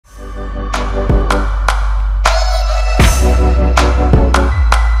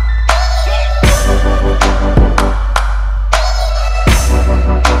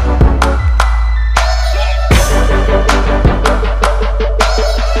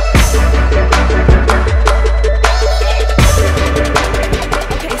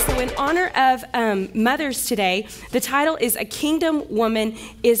mothers today. The title is A Kingdom Woman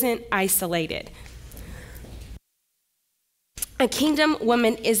Isn't Isolated. A kingdom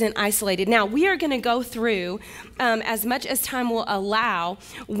woman isn't isolated. Now, we are going to go through, as much as time will allow,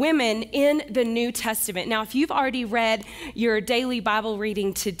 women in the New Testament. Now, if you've already read your daily Bible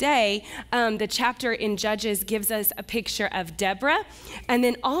reading today, the chapter in Judges gives us a picture of Deborah. And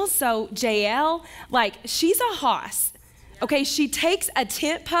then also Jael, like, she's a hoss. Okay, she takes a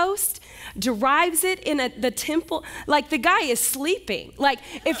tent post, drives it in the temple. Like, the guy is sleeping. Like,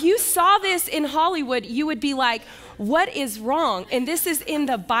 if you saw this in Hollywood, you would be like, what is wrong? And this is in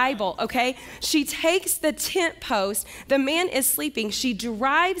the Bible, okay? She takes the tent post. The man is sleeping. She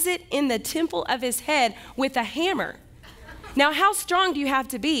drives it in the temple of his head with a hammer. Now, how strong do you have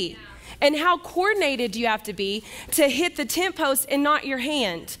to be? And how coordinated do you have to be to hit the tent post and not your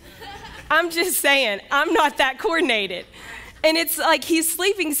hand? I'm just saying, I'm not that coordinated. And it's like he's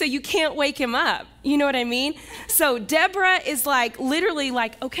sleeping, so you can't wake him up. You know what I mean? So Deborah is like, literally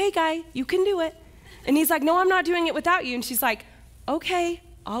like, okay, guy, you can do it. And he's like, no, I'm not doing it without you. And she's like, okay,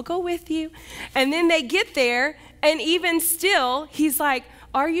 I'll go with you. And then they get there, and even still, he's like,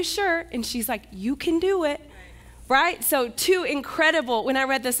 are you sure? And she's like, you can do it. Right? So two incredible, when I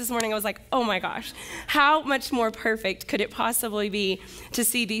read this morning, I was like, oh my gosh, how much more perfect could it possibly be to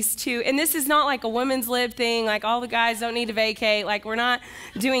see these two? And this is not like a women's lib thing, like all the guys don't need to vacate, like we're not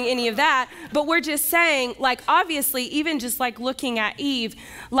doing any of that, but we're just saying, like, obviously, even just like looking at Eve,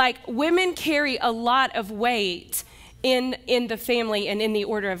 like women carry a lot of weight in the family and in the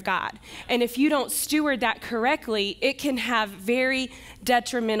order of God. And if you don't steward that correctly, it can have very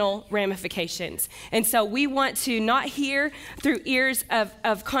detrimental ramifications. And so we want to not hear through ears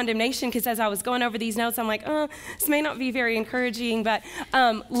of condemnation, because as I was going over these notes, I'm like, oh, this may not be very encouraging, but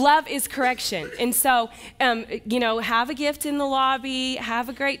love is correction. And so, have a gift in the lobby, have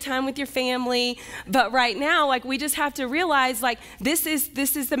a great time with your family. But right now, like, we just have to realize, like, this is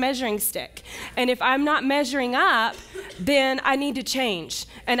the measuring stick. And if I'm not measuring up, then I need to change.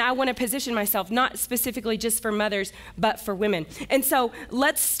 And I want to position myself, not specifically just for mothers, but for women. And so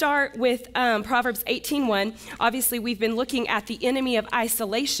let's start with Proverbs 18:1. Obviously, we've been looking at the enemy of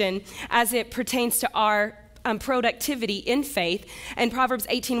isolation as it pertains to our productivity in faith. And Proverbs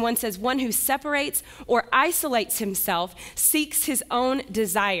 18:1 says, one who separates or isolates himself seeks his own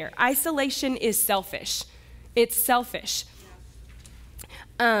desire. Isolation is selfish. It's selfish.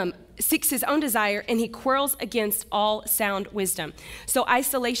 Seeks his own desire, and he quarrels against all sound wisdom. So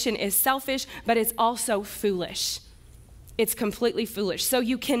isolation is selfish, but it's also foolish. It's completely foolish. So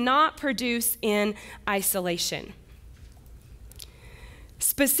you cannot produce in isolation.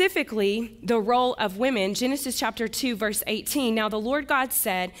 Specifically, the role of women, Genesis chapter 2, verse 18. Now the Lord God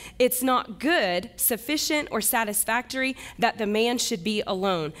said, it's not good, sufficient, or satisfactory that the man should be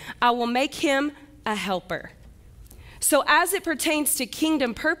alone. I will make him a helper. So as it pertains to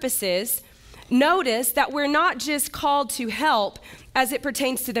kingdom purposes, notice that we're not just called to help as it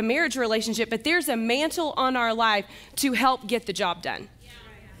pertains to the marriage relationship, but there's a mantle on our life to help get the job done.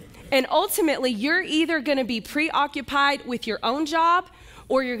 And ultimately, you're either going to be preoccupied with your own job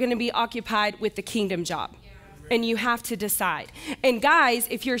or you're going to be occupied with the kingdom job. And you have to decide. And guys,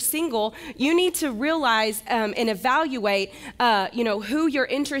 if you're single, you need to realize and evaluate, who you're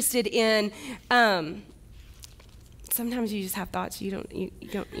interested in. Sometimes you just have thoughts you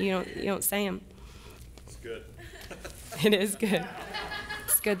don't say them. It's good. It is good.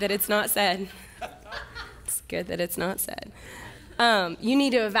 It's good that it's not said. It's good that it's not said. You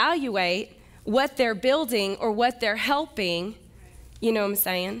need to evaluate what they're building or what they're helping. You know what I'm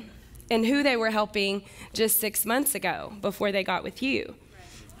saying? And who they were helping just 6 months ago before they got with you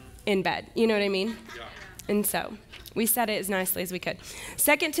in bed. You know what I mean? Yeah. And so we said it as nicely as we could.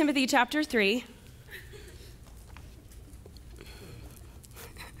 2 Timothy chapter 3.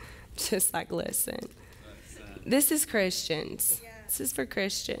 Just like, listen, this is Christians. This is for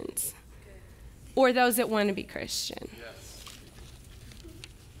Christians or those that want to be Christian.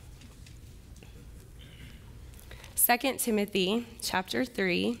 2 Timothy chapter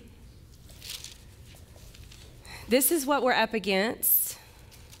 3. This is what we're up against.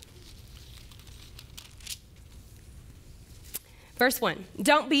 Verse 1,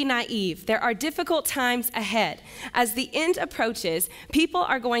 don't be naive. There are difficult times ahead. As the end approaches, people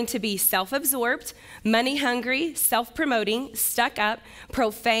are going to be self-absorbed, money-hungry, self-promoting, stuck up,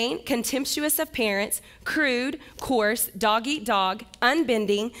 profane, contemptuous of parents, crude, coarse, dog-eat-dog,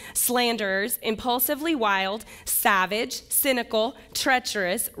 unbending, slanderers, impulsively wild, savage, cynical,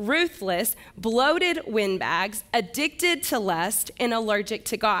 treacherous, ruthless, bloated windbags, addicted to lust, and allergic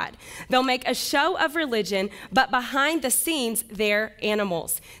to God. They'll make a show of religion, but behind the scenes, they're their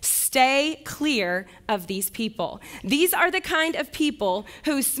animals. Stay clear of these people. These are the kind of people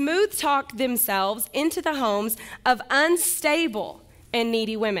who smooth talk themselves into the homes of unstable and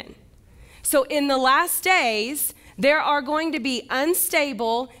needy women. So in the last days, there are going to be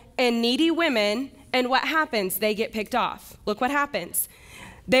unstable and needy women, and what happens? They get picked off. Look what happens.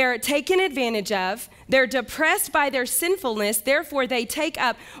 They're taken advantage of. They're depressed by their sinfulness. Therefore, they take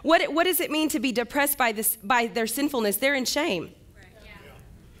up. What does it mean to be depressed by their sinfulness? They're in shame.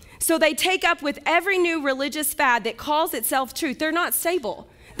 So they take up with every new religious fad that calls itself truth. They're not stable.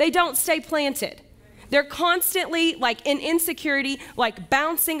 They don't stay planted. They're constantly like in insecurity, like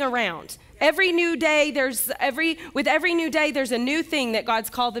bouncing around. Every new day, there's every new day, there's a new thing that God's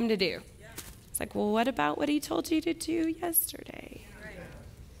called them to do. It's like, well, what about what he told you to do yesterday?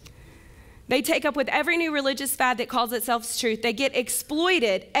 They take up with every new religious fad that calls itself truth. They get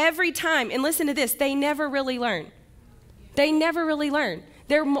exploited every time. And listen to this, they never really learn. They never really learn.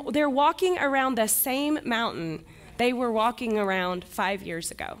 They're walking around the same mountain they were walking around 5 years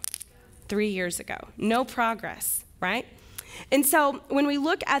ago, 3 years ago. No progress, right? And so when we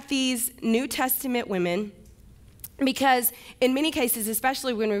look at these New Testament women, because in many cases,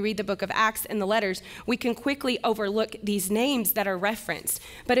 especially when we read the book of Acts and the letters, we can quickly overlook these names that are referenced.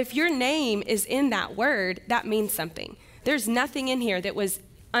 But if your name is in that word, that means something. There's nothing in here that was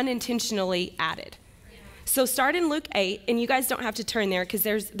unintentionally added. So start in Luke 8, and you guys don't have to turn there because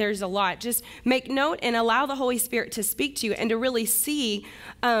there's a lot. Just make note and allow the Holy Spirit to speak to you and to really see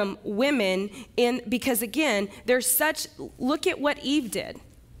women in, because again, look at what Eve did.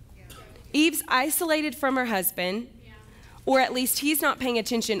 Eve's isolated from her husband, or at least he's not paying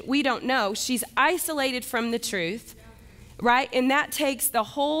attention. We don't know. She's isolated from the truth, right? And that takes the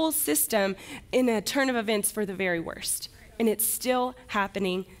whole system in a turn of events for the very worst. And it's still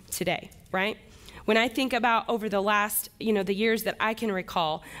happening today, right? When I think about over the last, the years that I can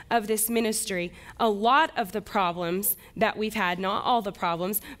recall of this ministry, a lot of the problems that we've had, not all the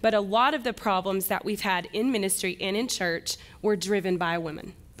problems, but a lot of the problems that we've had in ministry and in church were driven by a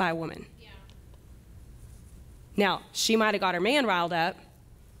woman. Yeah. Now, she might have got her man riled up,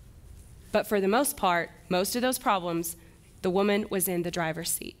 but for the most part, most of those problems, the woman was in the driver's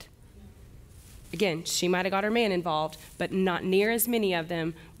seat. Again, she might have got her man involved, but not near as many of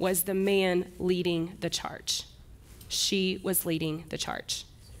them was the man leading the charge. She was leading the charge.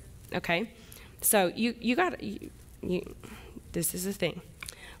 Okay? So this is the thing.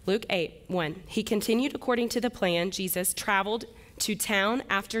 Luke 8:1. He continued according to the plan. Jesus traveled to town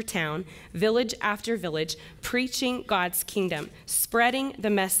after town, village after village, preaching God's kingdom, spreading the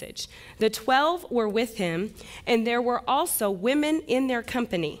message. The 12 were with him, and there were also women in their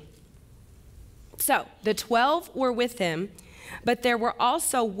company. So the 12 were with him, but there were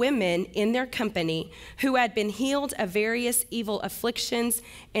also women in their company who had been healed of various evil afflictions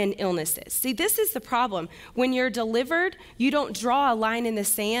and illnesses. See, this is the problem. When you're delivered, you don't draw a line in the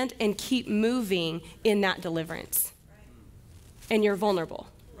sand and keep moving in that deliverance. And you're vulnerable.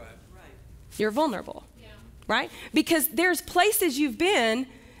 You're vulnerable, right? Because there's places you've been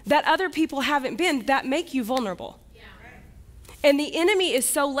that other people haven't been that make you vulnerable. And the enemy is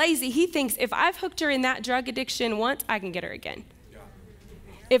so lazy, he thinks if I've hooked her in that drug addiction once, I can get her again.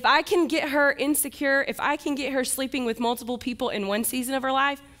 If I can get her insecure, if I can get her sleeping with multiple people in one season of her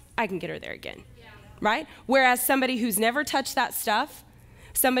life, I can get her there again, right? Whereas somebody who's never touched that stuff,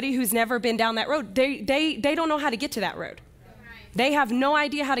 somebody who's never been down that road, they don't know how to get to that road. They have no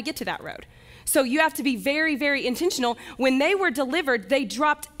idea how to get to that road. So you have to be very, very intentional. When they were delivered, they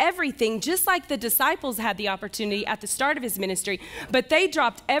dropped everything, just like the disciples had the opportunity at the start of his ministry. But they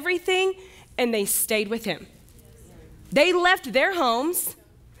dropped everything and they stayed with him. They left their homes,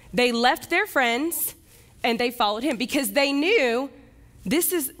 they left their friends, and they followed him because they knew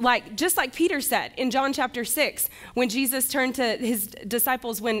this is just like Peter said in John chapter 6, when Jesus turned to his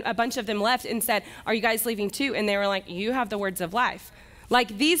disciples when a bunch of them left and said, "Are you guys leaving too?" And they were like, "You have the words of life."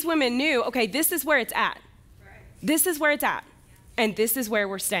 Like these women knew, okay, this is where it's at. This is where it's at. And this is where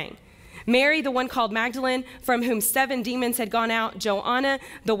we're staying. Mary, the one called Magdalene, from whom 7 demons had gone out, Joanna,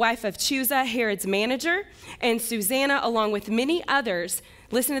 the wife of Chuza, Herod's manager, and Susanna, along with many others,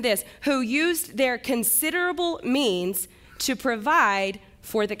 listen to this, who used their considerable means to provide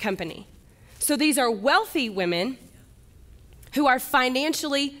for the company. So these are wealthy women who are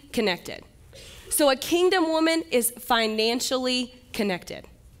financially connected. So a kingdom woman is financially connected.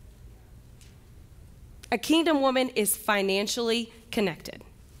 A kingdom woman is financially connected.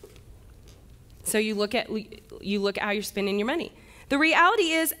 So you look at how you're spending your money. The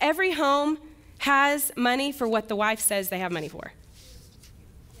reality is every home has money for what the wife says they have money for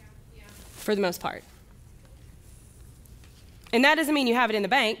the most part. And that doesn't mean you have it in the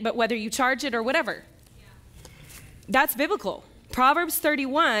bank, but whether you charge it or whatever. That's biblical. Proverbs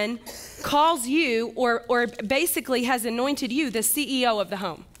 31 calls you or basically has anointed you the CEO of the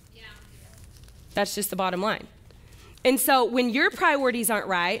home. That's just the bottom line. And so when your priorities aren't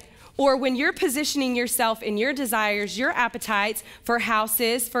right, or when you're positioning yourself in your desires, your appetites for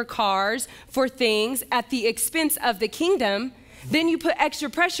houses, for cars, for things at the expense of the kingdom, then you put extra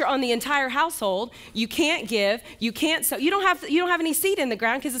pressure on the entire household. You can't give, you can't sow. You don't have any seed in the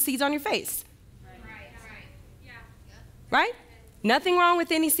ground because the seed's on your face. Right? Nothing wrong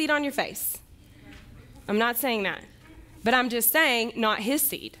with any seed on your face. I'm not saying that. But I'm just saying not his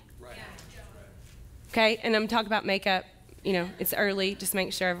seed. Okay? And I'm talking about makeup. You know, it's early. Just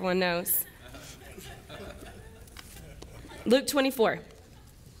make sure everyone knows. Luke 24.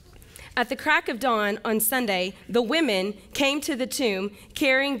 At the crack of dawn on Sunday, the women came to the tomb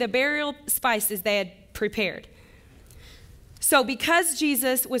carrying the burial spices they had prepared. So because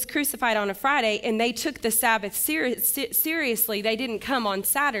Jesus was crucified on a Friday and they took the Sabbath seriously, they didn't come on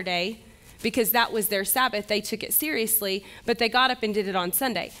Saturday because that was their Sabbath. They took it seriously, but they got up and did it on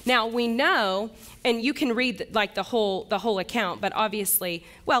Sunday. Now we know, and you can read like the whole account, but obviously,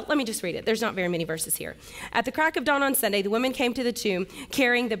 well, let me just read it. There's not very many verses here. At the crack of dawn on Sunday, the women came to the tomb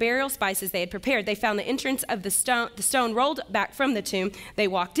carrying the burial spices they had prepared. They found the entrance of the stone rolled back from the tomb. They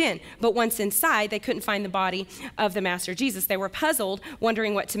walked in, but once inside, they couldn't find the body of the Master Jesus. They were puzzled,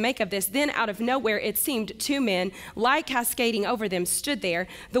 wondering what to make of this. Then out of nowhere, it seemed 2 men, light cascading over them, stood there.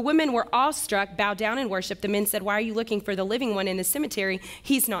 The women were awestruck, bowed down and worshiped. The men said, "Why are you looking for the living one in the cemetery?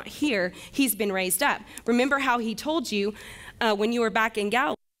 He's not here. He's been raised up. Remember how he told you when you were back in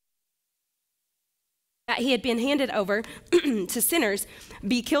Galilee that he had been handed over to sinners,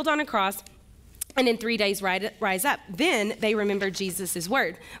 be killed on a cross, and in 3 days rise up." Then they remembered Jesus'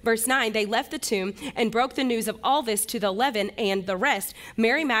 word. Verse 9, they left the tomb and broke the news of all this to the 11 and the rest,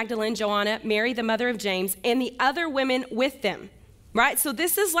 Mary Magdalene, Joanna, Mary the mother of James, and the other women with them. Right? So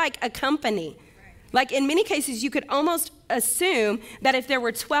this is like a company. Like in many cases, you could almost assume that if there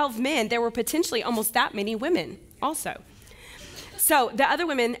were 12 men, there were potentially almost that many women also. So the other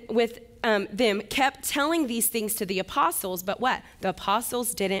women with them kept telling these things to the apostles, but what? The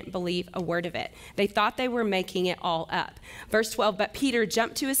apostles didn't believe a word of it. They thought they were making it all up. Verse 12, but Peter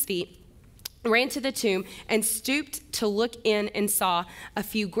jumped to his feet, ran to the tomb, and stooped to look in and saw a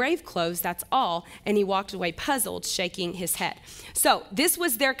few grave clothes, that's all, and he walked away puzzled, shaking his head. So this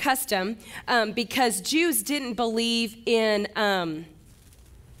was their custom because Jews didn't believe in,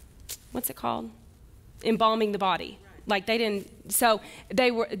 what's it called? Embalming the body. Like they didn't, so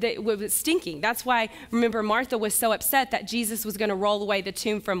it was stinking. That's why, remember, Martha was so upset that Jesus was going to roll away the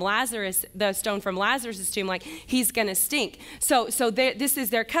stone from Lazarus' tomb, like he's going to stink. So this is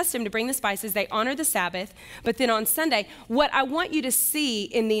their custom to bring the spices. They honor the Sabbath, but then on Sunday, what I want you to see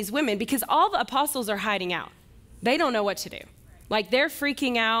in these women, because all the apostles are hiding out. They don't know what to do. Like they're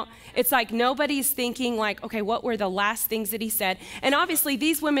freaking out. It's like nobody's thinking like, okay, what were the last things that he said? And obviously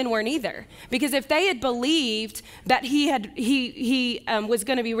these women weren't either, because if they had believed that he was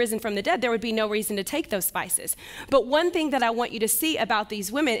going to be risen from the dead, there would be no reason to take those spices. But one thing that I want you to see about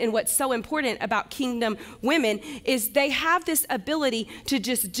these women and what's so important about kingdom women is they have this ability to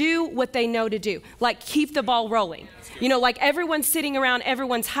just do what they know to do, like keep the ball rolling. You know, like everyone's sitting around,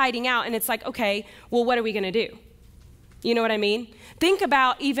 everyone's hiding out, and it's like, okay, well, what are we going to do? You know what I mean? Think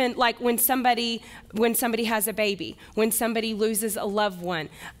about even like when somebody has a baby, when somebody loses a loved one,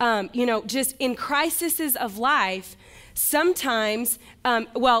 just in crises of life, sometimes,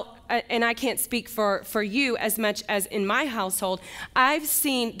 and I can't speak for you as much as in my household, I've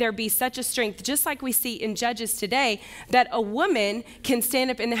seen there be such a strength, just like we see in Judges today, that a woman can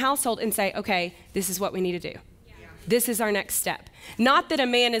stand up in the household and say, okay, this is what we need to do. This is our next step. Not that a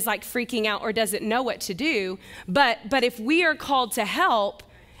man is like freaking out or doesn't know what to do, but if we are called to help,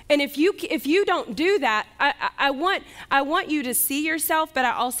 and if you don't do that, I want you to see yourself, but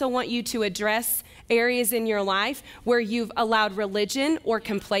I also want you to address areas in your life where you've allowed religion or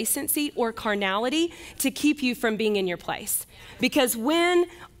complacency or carnality to keep you from being in your place. Because when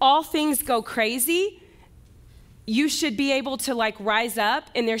all things go crazy, you should be able to like rise up,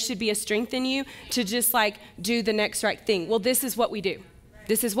 and there should be a strength in you to just like do the next right thing. Well, this is what we do.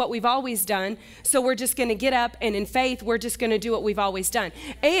 This is what we've always done. So we're just going to get up, and in faith, we're just going to do what we've always done.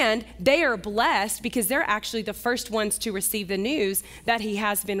 And they are blessed because they're actually the first ones to receive the news that he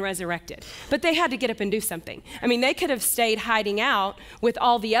has been resurrected. But they had to get up and do something. I mean, they could have stayed hiding out with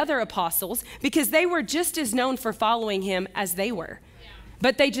all the other apostles because they were just as known for following him as they were.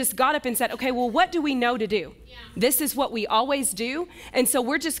 But they just got up and said, okay, well, what do we know to do? Yeah. This is what we always do. And so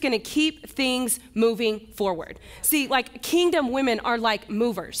we're just going to keep things moving forward. See, like kingdom women are like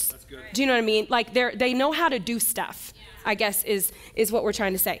movers. That's good. Do you know what I mean? Like they know how to do stuff, I guess is what we're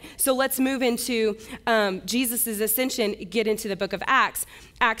trying to say. So let's move into Jesus' ascension, get into the book of Acts.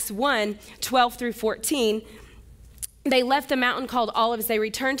 Acts 1, 12 through 14. They left the mountain called Olives. They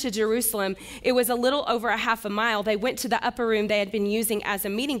returned to Jerusalem. It was a little over a half a mile. They went to the upper room they had been using as a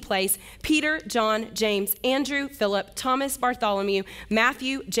meeting place. Peter, John, James, Andrew, Philip, Thomas, Bartholomew,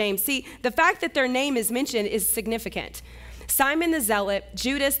 Matthew, James. See, the fact that their name is mentioned is significant. Simon the Zealot,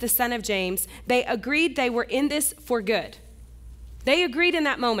 Judas, the son of James, they agreed they were in this for good. They agreed in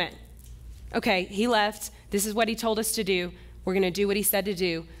that moment. Okay, he left. This is what he told us to do. We're going to do what he said to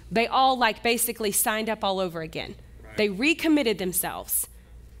do. They all like basically signed up all over again. They recommitted themselves,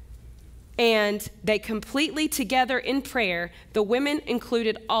 and they completely together in prayer, the women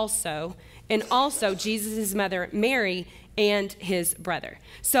included also, and also Jesus' mother, Mary, and his brother.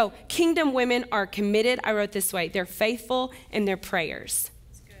 So kingdom women are committed. I wrote this way. They're faithful in their prayers.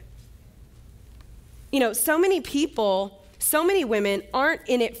 That's good. You know, so many people, so many women aren't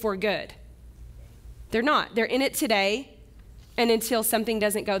in it for good. They're not. They're in it today and until something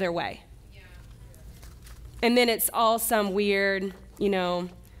doesn't go their way. And then it's all some weird, you know,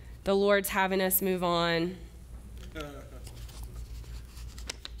 the Lord's having us move on.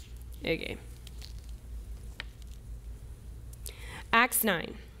 Okay. Acts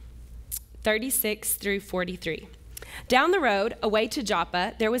 9, 36 through 43. Down the road, away to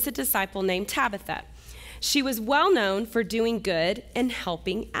Joppa, there was a disciple named Tabitha. She was well known for doing good and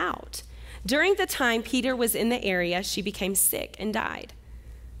helping out. During the time Peter was in the area, she became sick and died.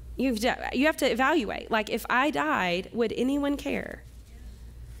 You have to evaluate. Like, if I died, would anyone care?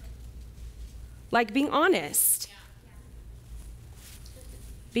 Like, being honest.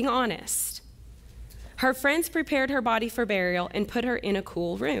 Being honest. Her friends prepared her body for burial and put her in a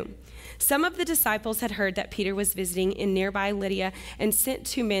cool room. Some of the disciples had heard that Peter was visiting in nearby Lydia and sent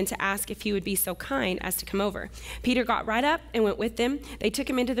 2 men to ask if he would be so kind as to come over. Peter got right up and went with them. They took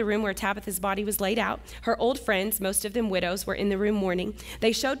him into the room where Tabitha's body was laid out. Her old friends, most of them widows, were in the room mourning.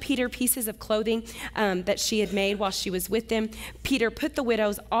 They showed Peter pieces of clothing that she had made while she was with them. Peter put the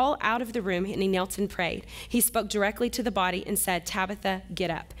widows all out of the room, and he knelt and prayed. He spoke directly to the body and said, "Tabitha, get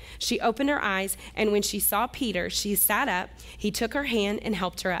up." She opened her eyes, and when she saw Peter, she sat up. He took her hand and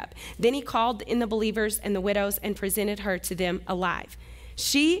helped her up. Then he called in the believers and the widows and presented her to them alive.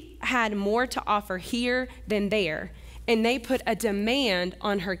 She had more to offer here than there, and they put a demand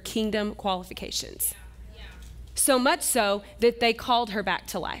on her kingdom qualifications. So much so that they called her back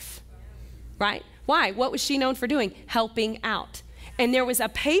to life, right? Why? What was she known for doing? Helping out. And there was a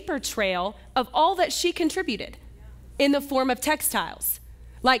paper trail of all that she contributed in the form of textiles.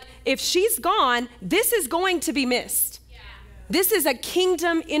 Like, if she's gone, this is going to be missed. This is a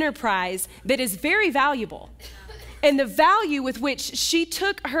kingdom enterprise that is very valuable. And the value with which she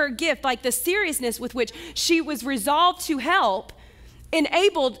took her gift, like the seriousness with which she was resolved to help,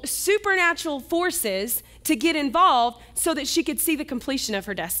 enabled supernatural forces to get involved so that she could see the completion of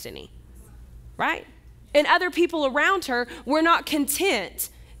her destiny, right? And other people around her were not content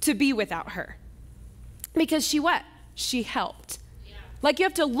to be without her. Because she what? She helped. Like, you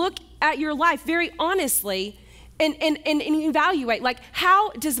have to look at your life very honestly and evaluate, like, how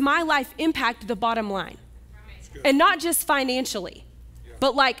does my life impact the bottom line? And not just financially,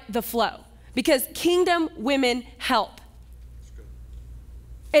 but like the flow. Because kingdom women help.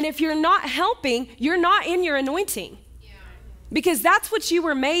 And if you're not helping, you're not in your anointing. Because that's what you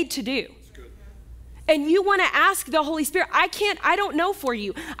were made to do. And you want to ask the Holy Spirit, I don't know for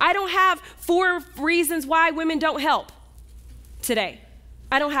you. I don't have 4 reasons why women don't help today.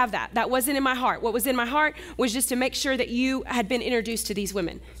 I don't have that. That wasn't in my heart. What was in my heart was just to make sure that you had been introduced to these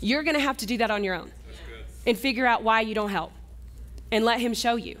women. You're going to have to do that on your own and figure out why you don't help and let him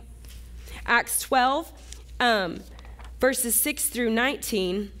show you. Acts 12, verses 6 through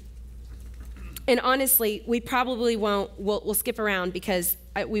 19. And honestly, we probably won't, we'll skip around because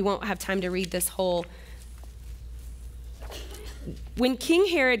we won't have time to read this whole. When King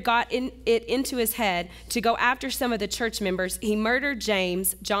Herod got it into his head to go after some of the church members, he murdered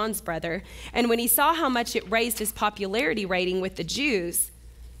James, John's brother. And when he saw how much it raised his popularity rating with the Jews,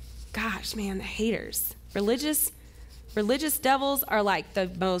 gosh, man, the haters. Religious devils are like they're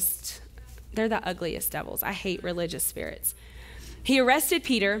the ugliest devils. I hate religious spirits. He arrested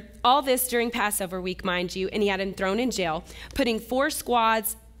Peter, all this during Passover week, mind you, and he had him thrown in jail, putting 4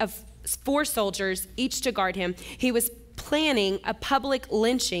 squads of 4 soldiers, each to guard him. He was planning a public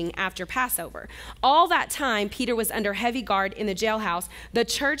lynching after Passover. All that time, Peter was under heavy guard in the jailhouse. The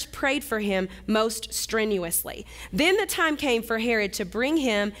church prayed for him most strenuously. Then the time came for Herod to bring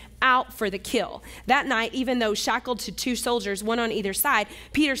him out for the kill. That night, even though shackled to 2 soldiers, one on either side,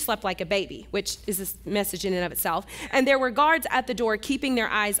 Peter slept like a baby, which is a message in and of itself. And there were guards at the door keeping their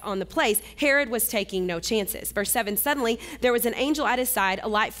eyes on the place. Herod was taking no chances. Verse 7, suddenly there was an angel at his side, a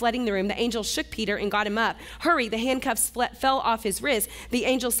light flooding the room. The angel shook Peter and got him up. Hurry, the handcuffs fell off his wrist. The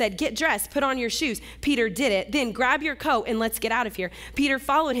angel said, get dressed, put on your shoes. Peter did it. Then grab your coat and let's get out of here. Peter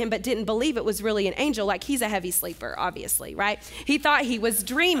followed him but didn't believe it was really an angel. Like, he's a heavy sleeper, obviously, right? He thought he was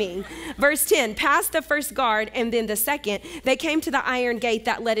dreaming. Verse 10, past the first guard and then the second, they came to the iron gate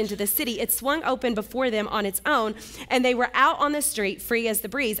that led into the city. It swung open before them on its own, and they were out on the street, free as the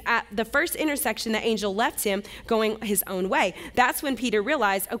breeze. At the first intersection, the angel left him going his own way. That's when Peter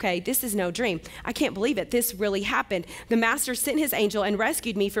realized, okay, this is no dream. I can't believe it. This really happened. The master sent his angel and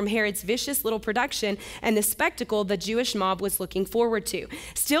rescued me from Herod's vicious little production and the spectacle the Jewish mob was looking forward to.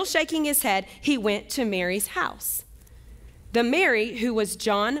 Still shaking his head, he went to Mary's house. The Mary who was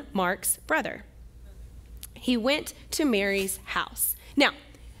John Mark's brother. He went to Mary's house. Now,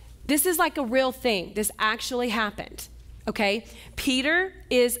 this is like a real thing. This actually happened, okay? Peter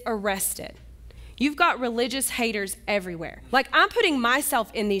is arrested. You've got religious haters everywhere. Like, I'm putting myself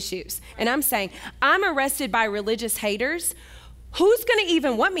in these shoes, and I'm saying, I'm arrested by religious haters. Who's going to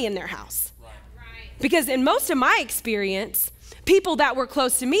even want me in their house? Because in most of my experience, people that were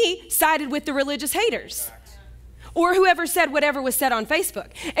close to me sided with the religious haters. Or whoever said whatever was said on Facebook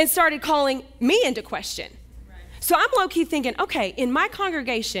and started calling me into question. Right. So I'm low-key thinking, okay, in my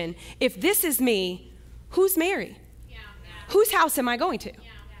congregation, if this is me, who's Mary? Yeah. Whose house am I going to? Yeah.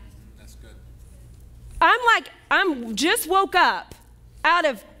 That's good. I'm just woke up out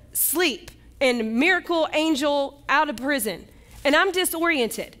of sleep and miracle angel out of prison, and I'm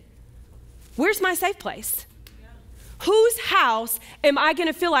disoriented. Where's my safe place? Yeah. Whose house am I going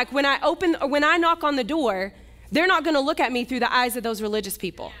to feel like when I knock on the door, they're not going to look at me through the eyes of those religious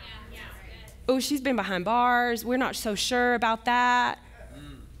people. Oh, she's been behind bars. We're not so sure about that.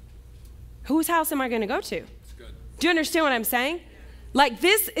 Whose house am I going to go to? Do you understand what I'm saying? Like,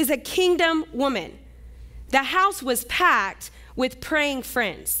 this is a kingdom woman. The house was packed with praying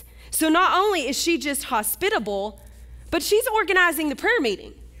friends. So not only is she just hospitable, but she's organizing the prayer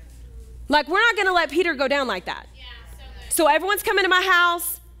meeting. Like, we're not going to let Peter go down like that. So everyone's coming to my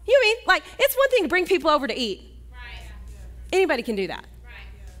house. You mean, like, it's one thing to bring people over to eat. Anybody can do that.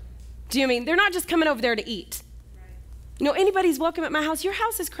 Right. Do you mean? They're not just coming over there to eat. Right. You know, anybody's welcome at my house. Your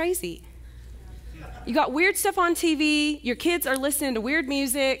house is crazy. You got weird stuff on TV. Your kids are listening to weird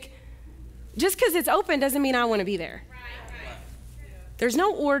music. Just because it's open doesn't mean I want to be there. Right. There's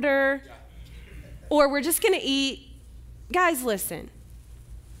no order. Or we're just going to eat. Guys, listen.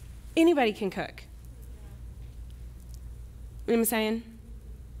 Anybody can cook. You know what I'm saying?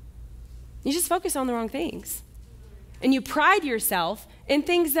 You just focus on the wrong things. And you pride yourself in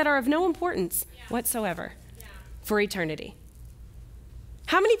things that are of no importance whatsoever for eternity.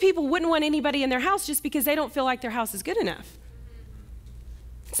 How many people wouldn't want anybody in their house just because they don't feel like their house is good enough?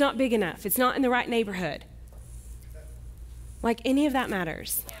 It's not big enough. It's not in the right neighborhood. Like, any of that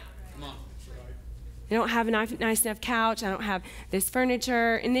matters. I don't have a nice enough couch. I don't have this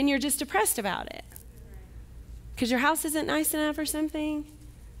furniture. And then you're just depressed about it. Because your house isn't nice enough or something.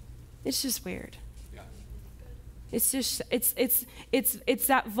 It's just weird. It's just, it's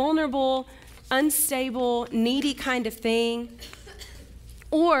that vulnerable, unstable, needy kind of thing.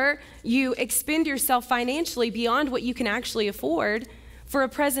 Or you expend yourself financially beyond what you can actually afford for a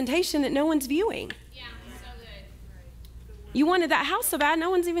presentation that no one's viewing. Yeah, so good. You wanted that house so bad, no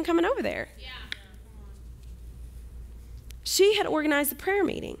one's even coming over there. Yeah. She had organized a prayer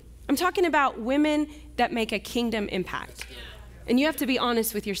meeting. I'm talking about women that make a kingdom impact. Yeah. And you have to be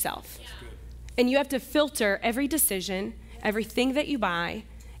honest with yourself. Yeah. And you have to filter every decision, everything that you buy,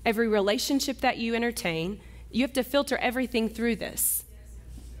 every relationship that you entertain. You have to filter everything through this.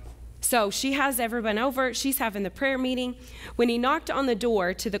 So she has everyone over. She's having the prayer meeting. When he knocked on the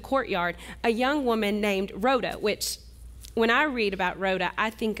door to the courtyard, a young woman named Rhoda, which when I read about Rhoda, I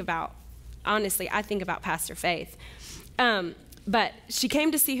think about Pastor Faith. But she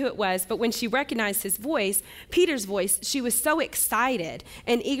came to see who it was, but when she recognized his voice, Peter's voice, she was so excited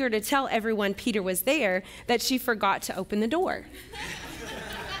and eager to tell everyone Peter was there that she forgot to open the door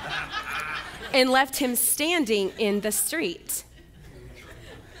and left him standing in the street.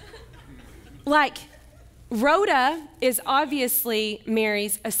 Like, Rhoda is obviously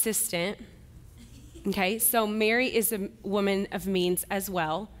Mary's assistant, okay? So Mary is a woman of means as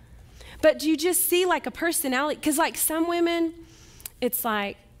well. But do you just see like a personality? Because like some women, it's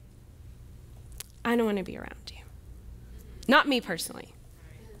like, I don't want to be around you. Not me personally.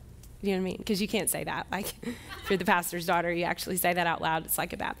 You know what I mean? Because you can't say that. Like, if you're the pastor's daughter, you actually say that out loud. It's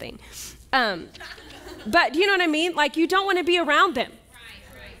like a bad thing. But you know what I mean? Like, you don't want to be around them.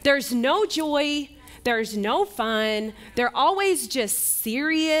 There's no joy. There's no fun. They're always just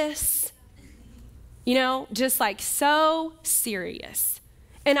serious. You know, just like so serious.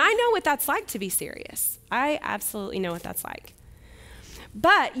 And I know what that's like to be serious. I absolutely know what that's like.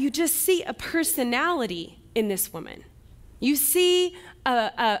 But you just see a personality in this woman. You see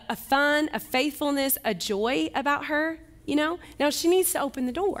a fun, a faithfulness, a joy about her, you know? Now, she needs to open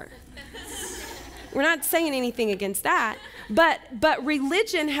the door. We're not saying anything against that. But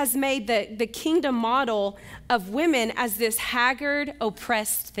religion has made the kingdom model of women as this haggard,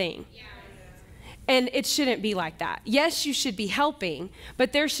 oppressed thing. And it shouldn't be like that. Yes, you should be helping,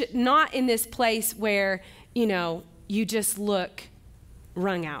 but there should not in this place where, you know, you just look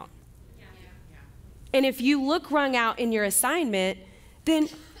wrung out. And if you look wrung out in your assignment, then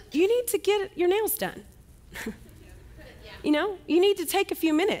you need to get your nails done. You know, you need to take a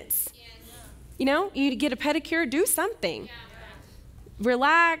few minutes. You know, you need to get a pedicure, do something.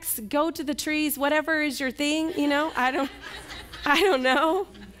 Relax, go to the trees, whatever is your thing, you know, I don't know.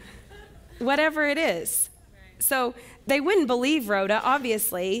 Whatever it is. So they wouldn't believe Rhoda,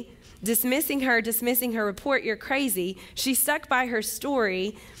 obviously, dismissing her report, you're crazy. She stuck by her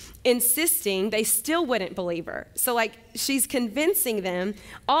story, insisting they still wouldn't believe her. So like she's convincing them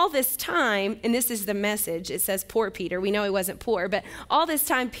all this time, and this is the message. It says poor Peter. We know he wasn't poor, but all this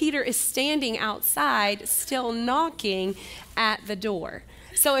time Peter is standing outside still knocking at the door.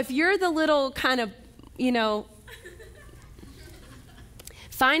 So if you're the little kind of, you know,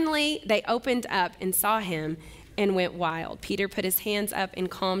 finally they opened up and saw him and went wild. Peter put his hands up and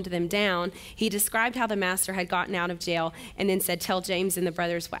calmed them down. He described how the master had gotten out of jail and then said, tell James and the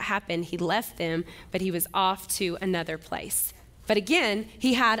brothers what happened. He left them, but he was off to another place. But again,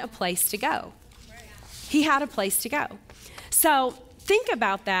 he had a place to go. He had a place to go. So think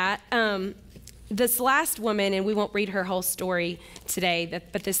about that. This last woman, and we won't read her whole story today,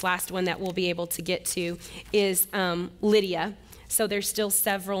 but this last one that we'll be able to get to is Lydia. So there's still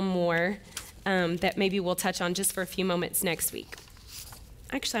several more that maybe we'll touch on just for a few moments next week.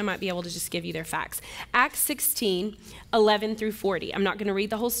 Actually, I might be able to just give you their facts. Acts 16, 11 through 40. I'm not going to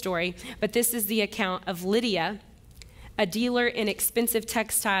read the whole story, but this is the account of Lydia, a dealer in expensive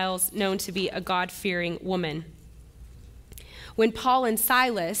textiles known to be a God-fearing woman. When Paul and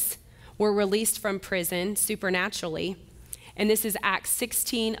Silas were released from prison supernaturally, and this is Acts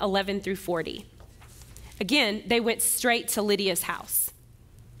 16, 11 through 40. Again, they went straight to Lydia's house.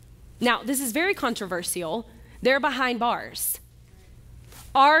 Now, this is very controversial. They're behind bars.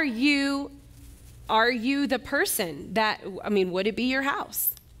 Are you the person that, I mean, would it be your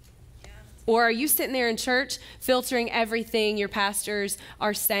house? Yeah. Or are you sitting there in church filtering everything your pastors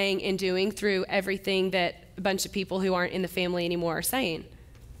are saying and doing through everything that a bunch of people who aren't in the family anymore are saying?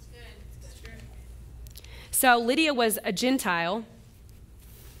 That's good. So Lydia was a Gentile,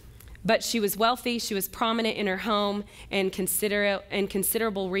 but she was wealthy, she was prominent in her home and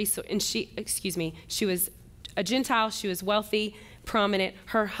considerable resource. And she was a Gentile, she was wealthy, prominent.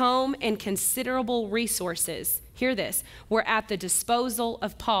 Her home and considerable resources, hear this, were at the disposal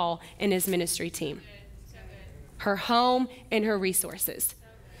of Paul and his ministry team. So good. Her home and her resources. So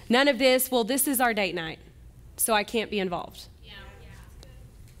none of this, well, this is our date night, so I can't be involved. Yeah.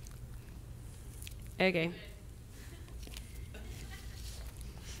 Okay.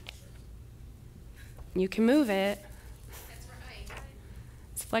 You can move it. That's right.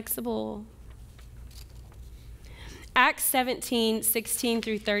 It's flexible. Acts 17, 16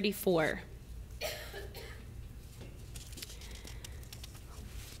 through 34.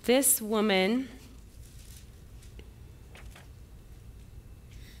 This woman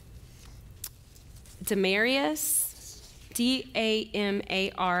Damaris, Damaris.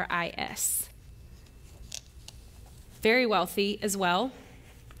 Very wealthy as well.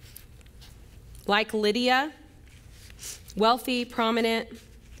 Like Lydia, wealthy, prominent.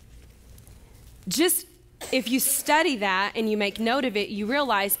 Just if you study that and you make note of it, you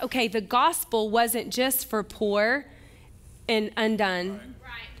realize, okay, the gospel wasn't just for poor and undone.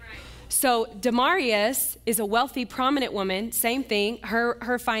 Right. So Damaris is a wealthy, prominent woman. Same thing.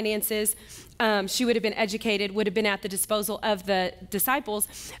 Her finances, she would have been educated, would have been at the disposal of the disciples,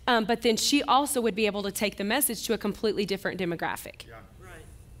 but then she also would be able to take the message to a completely different demographic. Yeah.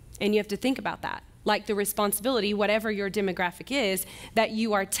 And you have to think about that. like the responsibility, whatever your demographic is, that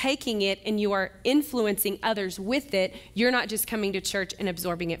you are taking it and you are influencing others with it. You're not just coming to church and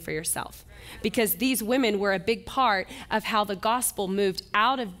absorbing it for yourself. Because these women were a big part of how the gospel moved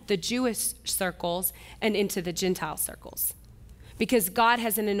out of the Jewish circles and into the Gentile circles. Because God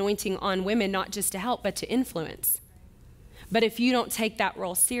has an anointing on women, not just to help, but to influence. But if you don't take that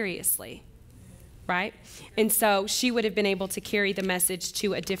role seriously, right? And so she would have been able to carry the message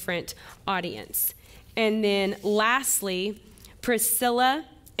to a different audience. And then lastly, Priscilla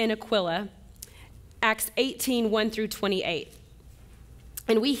and Aquila, Acts 18, 1 through 28.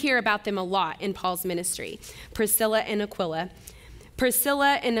 And we hear about them a lot in Paul's ministry, Priscilla and Aquila.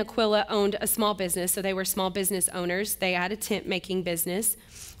 Priscilla and Aquila owned a small business, so they were small business owners. They had a tent making business.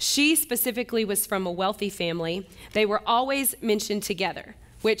 She specifically was from a wealthy family. They were always mentioned together,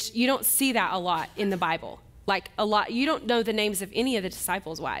 which you don't see that a lot in the Bible. Like a lot, you don't know the names of any of the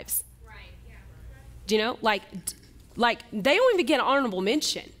disciples' wives. Right. Yeah. Do you know? Like they don't even get honorable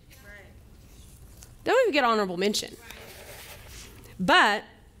mention. Right. They don't even get honorable mention. Right. But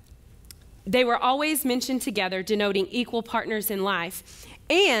they were always mentioned together, denoting equal partners in life,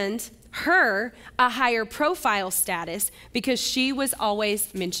 and her a higher profile status because she was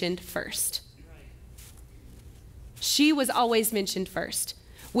always mentioned first. She was always mentioned first,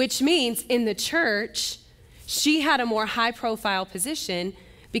 which means in the church, she had a more high profile position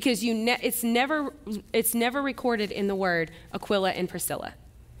because it's never recorded in the word Aquila and Priscilla.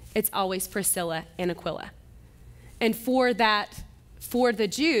 It's always Priscilla and Aquila. And for the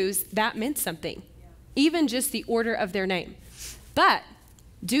Jews, that meant something, even just the order of their name. But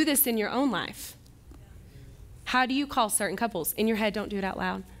do this in your own life. How do you call certain couples? In your head, don't do it out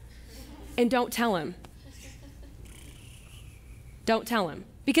loud. And don't tell them. Don't tell them.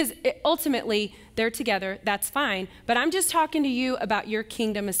 Because ultimately, they're together, that's fine. But I'm just talking to you about your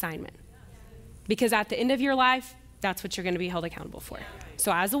kingdom assignment. Because at the end of your life, that's what you're going to be held accountable for.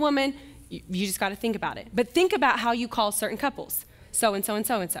 So as a woman, you just got to think about it. But think about how you call certain couples. So-and-so and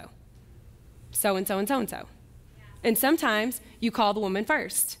so-and-so. So-and-so and so-and-so. And sometimes you call the woman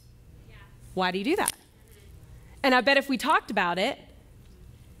first. Why do you do that? And I bet if we talked about it,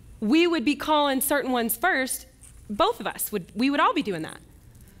 we would be calling certain ones first. Both of us we would all be doing that.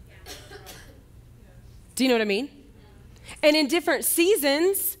 Do you know what I mean? And in different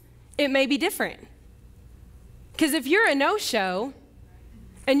seasons, it may be different. Because if you're a no-show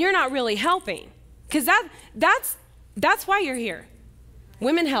and you're not really helping, because that's why you're here.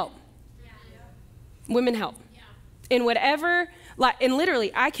 Women help. Women help. In whatever, and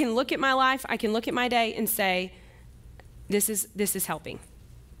literally, I can look at my life, I can look at my day and say, this is helping.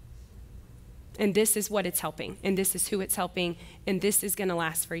 And this is what it's helping. And this is who it's helping. And this is going to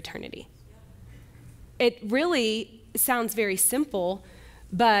last for eternity. It really sounds very simple,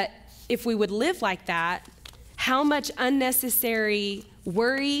 but if we would live like that, how much unnecessary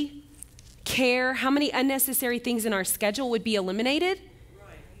worry, care, how many unnecessary things in our schedule would be eliminated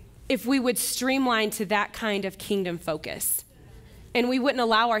if we would streamline to that kind of kingdom focus. And we wouldn't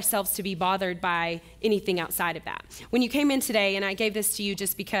allow ourselves to be bothered by anything outside of that. When you came in today, and I gave this to you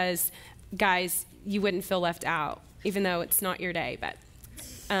just because, guys, you wouldn't feel left out, even though it's not your day. But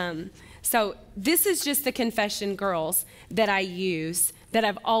so this is just the confession, girls, that I use, that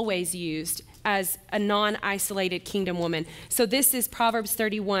I've always used as a non-isolated kingdom woman. So this is Proverbs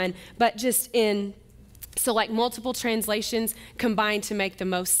 31, but just so like multiple translations combined to make the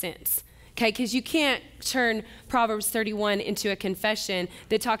most sense. Okay, because you can't turn Proverbs 31 into a confession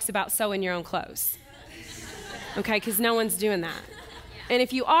that talks about sewing your own clothes. Okay, because no one's doing that. And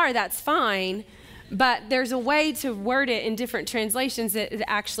if you are, that's fine, but there's a way to word it in different translations that is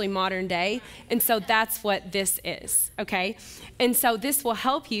actually modern day, and so that's what this is, okay? And so this will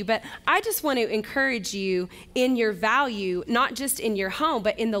help you, but I just want to encourage you in your value, not just in your home,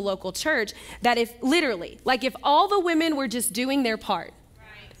 but in the local church, that if if all the women were just doing their part,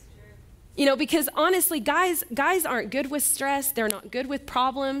 you know, because honestly, guys aren't good with stress. They're not good with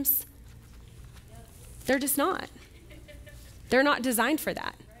problems. They're just not. They're not designed for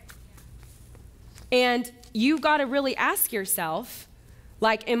that. And you've got to really ask yourself,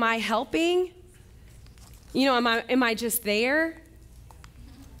 like, am I helping? You know, am I just there?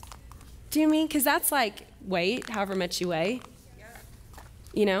 Do you mean? Because that's like weight, however much you weigh.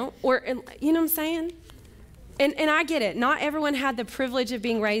 You know? Or, you know what I'm saying? And I get it. Not everyone had the privilege of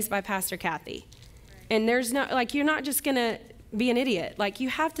being raised by Pastor Kathy. And there's no, like, you're not just going to be an idiot. Like, you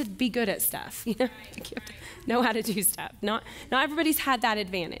have to be good at stuff. You know? Like, you have to know how to do stuff. Not everybody's had that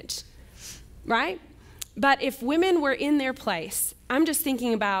advantage, right? But if women were in their place, I'm just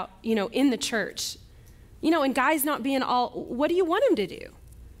thinking about, you know, in the church, you know, and guys not being all, what do you want them to do?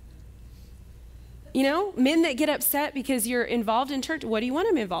 You know, men that get upset because you're involved in church, what do you want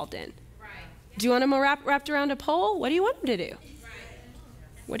them involved in? Do you want them wrapped around a pole? What do you want them to do?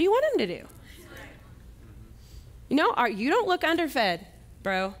 What do you want them to do? You know, you don't look underfed,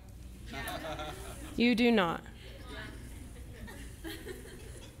 bro. You do not.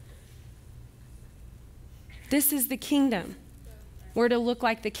 This is the kingdom. We're to look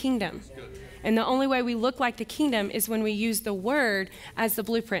like the kingdom. And the only way we look like the kingdom is when we use the word as the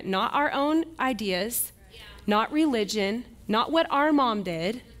blueprint, not our own ideas, not religion, not what our mom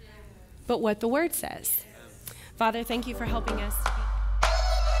did, but what the word says. Father, thank you for helping us.